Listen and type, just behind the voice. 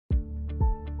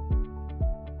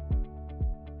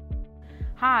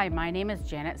Hi, my name is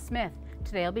Janet Smith.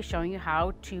 Today I'll be showing you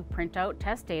how to print out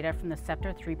test data from the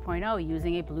Scepter 3.0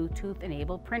 using a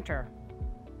Bluetooth-enabled printer.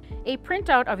 A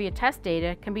printout of your test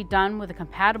data can be done with a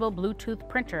compatible Bluetooth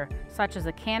printer, such as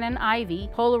a Canon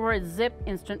Ivy, Polaroid Zip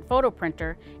Instant Photo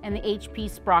Printer, and the HP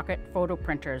Sprocket photo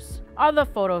printers. Other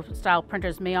photo-style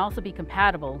printers may also be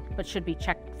compatible, but should be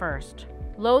checked first.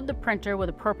 Load the printer with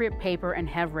appropriate paper and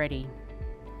have ready.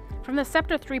 From the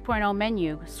Scepter 3.0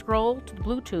 menu, scroll to the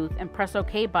Bluetooth and press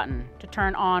OK button to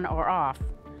turn on or off.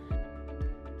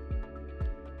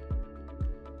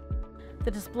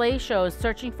 The display shows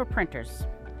searching for printers.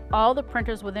 All the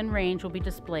printers within range will be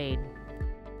displayed.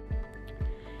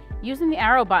 Using the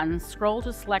arrow buttons, scroll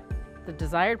to select the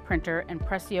desired printer and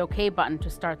press the OK button to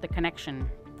start the connection.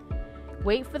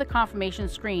 Wait for the confirmation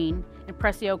screen and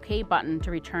press the OK button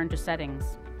to return to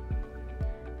settings.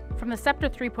 From the Scepter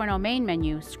 3.0 main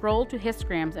menu, scroll to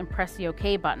histograms and press the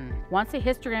OK button. Once a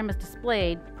histogram is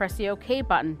displayed, press the OK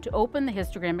button to open the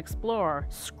Histogram Explorer.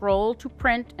 Scroll to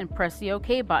print and press the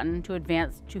OK button to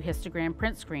advance to histogram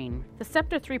print screen. The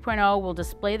Scepter 3.0 will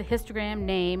display the histogram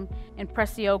name and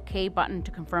press the OK button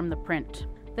to confirm the print.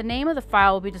 The name of the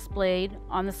file will be displayed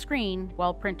on the screen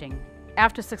while printing.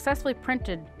 After successfully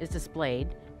printed is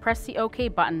displayed, press the OK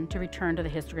button to return to the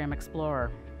Histogram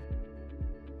Explorer.